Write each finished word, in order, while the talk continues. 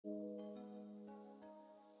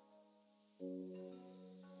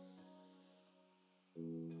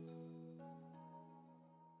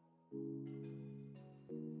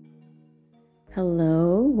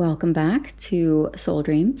Hello, welcome back to Soul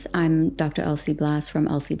Dreams. I'm Dr. Elsie Blass from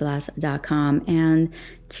elsieblast.com, and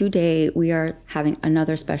today we are having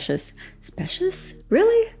another specious?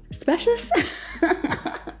 Really? Specious?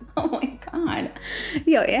 Oh my God.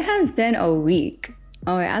 Yo, it has been a week.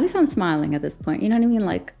 Oh, at least I'm smiling at this point. You know what I mean?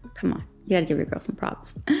 Like, come on. You gotta give your girl some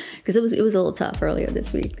props. Because it was a little tough earlier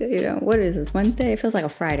this week. You know, what is this, Wednesday? It feels like a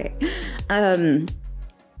Friday.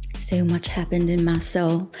 So much happened in my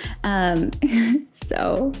soul.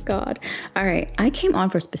 So, God. All right. I came on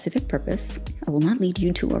for a specific purpose. I will not lead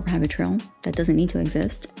you to a rabbit trail that doesn't need to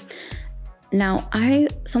exist. Now,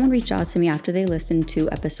 someone reached out to me after they listened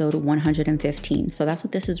to episode 115. So that's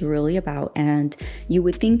what this is really about. And you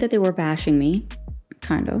would think that they were bashing me.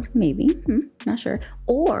 Kind of, maybe, not sure.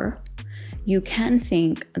 Or you can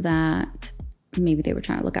think that maybe they were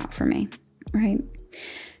trying to look out for me, right?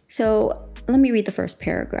 So let me read the first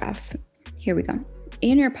paragraph. Here we go.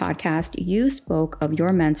 In your podcast, you spoke of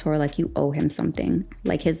your mentor like you owe him something,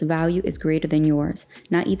 like his value is greater than yours.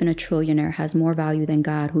 Not even a trillionaire has more value than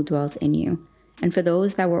God who dwells in you. And for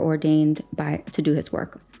those that were ordained to do his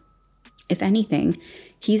work. If anything,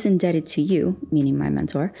 he's indebted to you, meaning my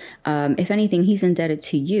mentor. If anything, he's indebted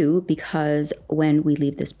to you because when we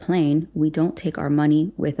leave this plane, we don't take our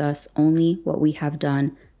money with us, only what we have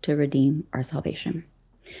done to redeem our salvation.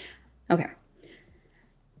 Okay,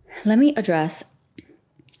 let me address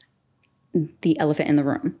the elephant in the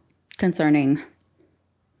room concerning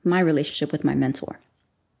my relationship with my mentor.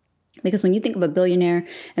 Because when you think of a billionaire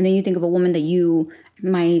and then you think of a woman that you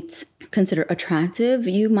might consider attractive,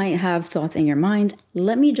 you might have thoughts in your mind.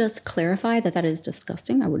 Let me just clarify that is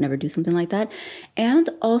disgusting. I would never do something like that. And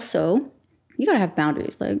also, you gotta have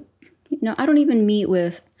boundaries. Like, I don't even meet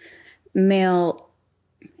with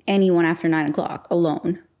anyone after 9 o'clock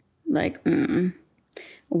alone. Like,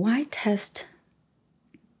 why test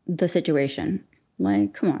the situation?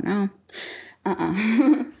 Like, come on now.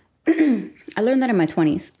 I learned that in my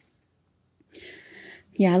 20s.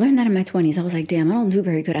 Yeah, I learned that in my 20s. I was like, damn, I don't do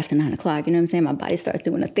very good after 9 o'clock. You know what I'm saying? My body starts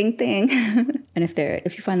doing a thing. And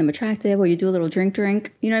if you find them attractive or you do a little drink,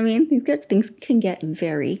 you know what I mean? Things can get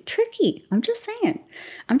very tricky. I'm just saying.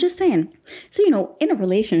 So, in a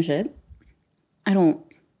relationship,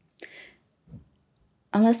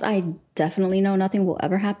 unless I definitely know nothing will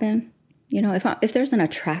ever happen, if there's an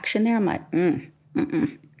attraction there, I'm like, I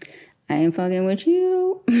ain't fucking with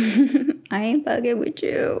you. I ain't fucking with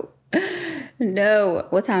you. No.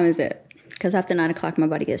 What time is it? Because after 9 o'clock, my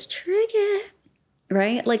body gets triggered,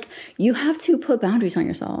 right? Like, you have to put boundaries on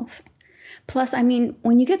yourself. Plus,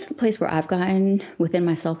 when you get to the place where I've gotten within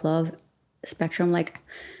my self-love spectrum, like,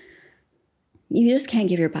 you just can't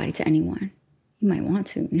give your body to anyone. You might want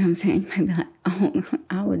to, you know what I'm saying? You might be like, oh,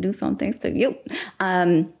 I would do some things to you.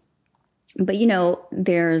 But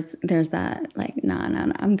there's that, like,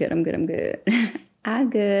 nah, I'm good. I'm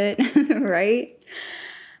good, right?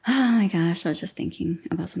 Oh my gosh, I was just thinking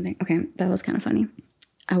about something. Okay, that was kind of funny.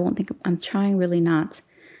 I'm trying really not.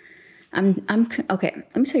 Okay,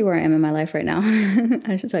 let me tell you where I am in my life right now.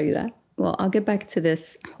 I should tell you that. Well, I'll get back to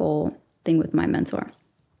this whole thing with my mentor.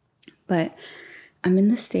 But I'm in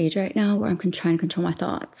this stage right now where I'm trying to control my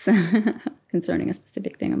thoughts concerning a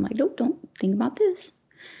specific thing. I'm like, nope, don't think about this.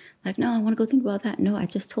 Like, no, I want to go think about that. No, I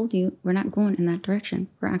just told you we're not going in that direction.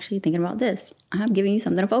 We're actually thinking about this. I'm giving you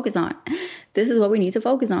something to focus on. This is what we need to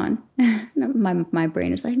focus on. My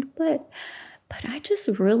brain is like, but I just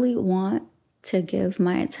really want to give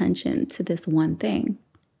my attention to this one thing,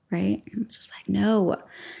 right? I'm just like, no.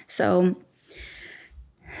 So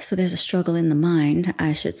there's a struggle in the mind,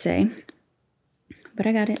 I should say. But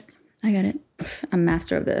I got it. I'm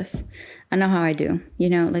master of this. I know how I do.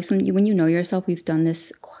 Like when you know yourself, we've done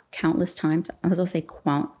this countless times. I was going to say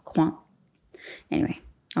quant. Anyway,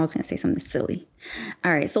 I was going to say something silly.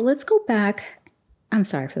 All right, so let's go back. I'm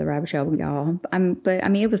sorry for the rabbit trail, y'all. But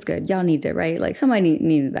it was good. Y'all needed it, right? Like somebody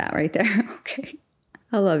needed that right there. Okay.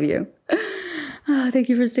 I love you. Oh, thank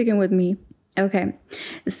you for sticking with me. Okay.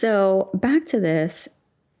 So back to this.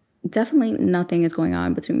 Definitely nothing is going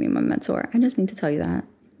on between me and my mentor. I just need to tell you that.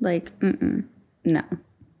 Like, no.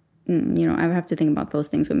 I have to think about those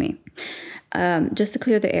things with me. Just to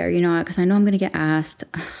clear the air, because I know I'm going to get asked.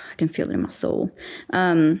 I can feel it in my soul.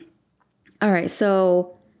 All right,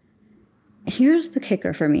 so here's the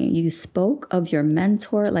kicker for me. You spoke of your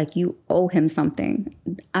mentor like you owe him something.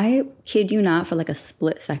 I kid you not, for like a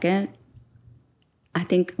split second, I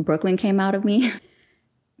think Brooklyn came out of me.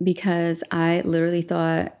 Because I literally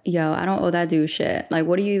thought, yo, I don't owe that dude shit. Like,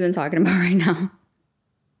 what are you even talking about right now?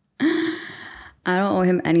 I don't owe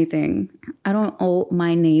him anything. I don't owe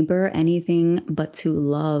my neighbor anything but to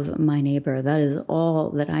love my neighbor. That is all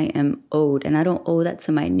that I am owed. And I don't owe that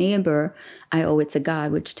to my neighbor. I owe it to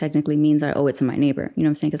God, which technically means I owe it to my neighbor. You know what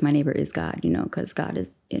I'm saying? Because my neighbor is God, because God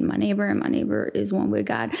is in my neighbor and my neighbor is one with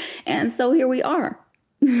God. And so here we are.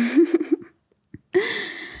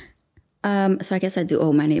 So I guess I do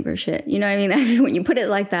owe my neighbor shit. You know what I mean? When you put it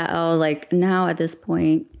like that, oh, like now at this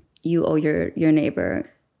point, you owe your neighbor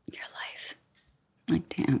your life. Like,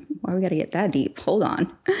 damn, why we gotta get that deep? Hold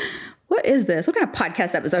on. What is this? What kind of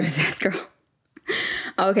podcast episode is this, girl?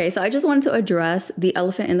 Okay, so I just wanted to address the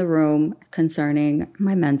elephant in the room concerning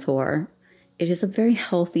my mentor. It is a very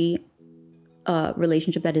healthy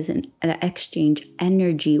relationship that is that exchange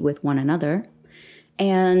energy with one another.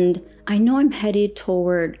 And I know I'm headed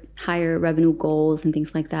toward higher revenue goals and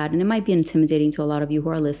things like that. And it might be intimidating to a lot of you who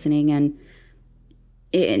are listening. And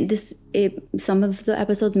some of the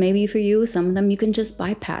episodes may be for you. Some of them you can just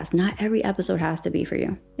bypass. Not every episode has to be for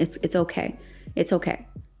you. It's okay. It's okay.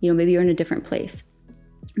 Maybe you're in a different place.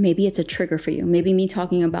 Maybe it's a trigger for you. Maybe me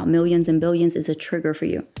talking about millions and billions is a trigger for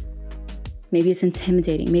you. Maybe it's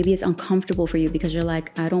intimidating. Maybe it's uncomfortable for you because you're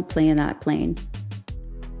like, I don't play in that plane.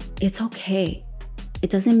 It's okay. It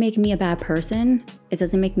doesn't make me a bad person. It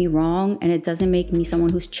doesn't make me wrong. And it doesn't make me someone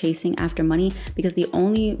who's chasing after money, because the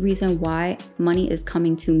only reason why money is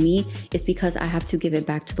coming to me is because I have to give it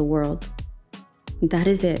back to the world. That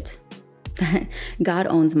is it. God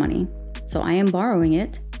owns money. So I am borrowing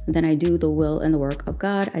it. Then I do the will and the work of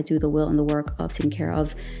God. I do the will and the work of taking care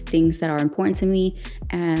of things that are important to me.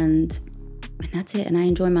 And that's it. And I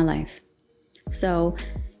enjoy my life. So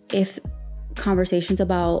if conversations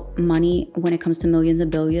about money when it comes to millions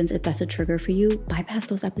and billions, if that's a trigger for you, bypass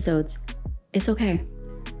those episodes. It's okay.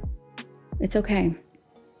 It's okay.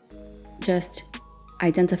 Just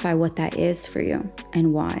identify what that is for you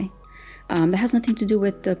and why. That has nothing to do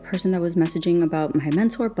with the person that was messaging about my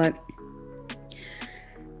mentor, but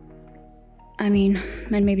I mean,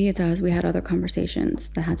 and maybe it does. We had other conversations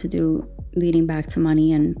that had to do leading back to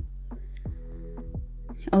money and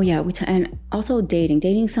and also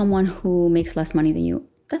dating someone who makes less money than you.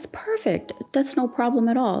 That's perfect. That's no problem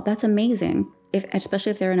at all. That's amazing.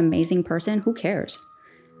 Especially if they're an amazing person, who cares?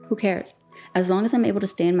 Who cares? As long as I'm able to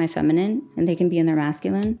stay in my feminine and they can be in their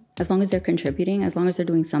masculine, as long as they're contributing, as long as they're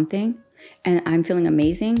doing something and I'm feeling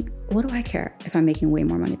amazing, what do I care if I'm making way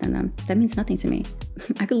more money than them? That means nothing to me.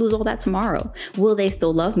 I could lose all that tomorrow. Will they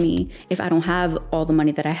still love me if I don't have all the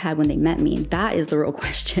money that I had when they met me? That is the real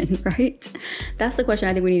question, right? That's the question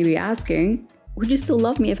I think we need to be asking. Would you still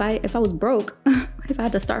love me if I was broke? If I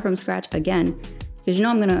had to start from scratch again? Because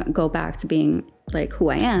I'm gonna go back to being like who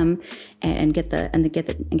I am and get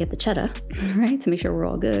the cheddar, right? To make sure we're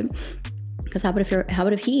all good. Because how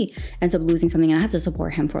about if he ends up losing something and I have to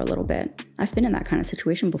support him for a little bit? I've been in that kind of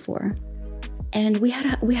situation before. And we had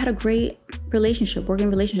a great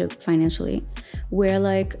working relationship financially, where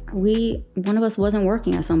like one of us wasn't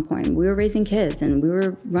working at some point. We were raising kids and we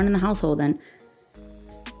were running the household and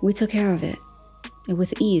we took care of it. And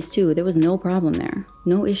with ease too. There was no problem there.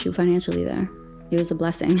 No issue financially there. It was a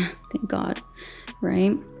blessing. Thank God.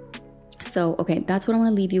 Right? So, okay, that's what I want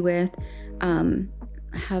to leave you with.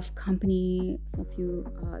 I have company, so a few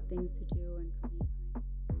things to do and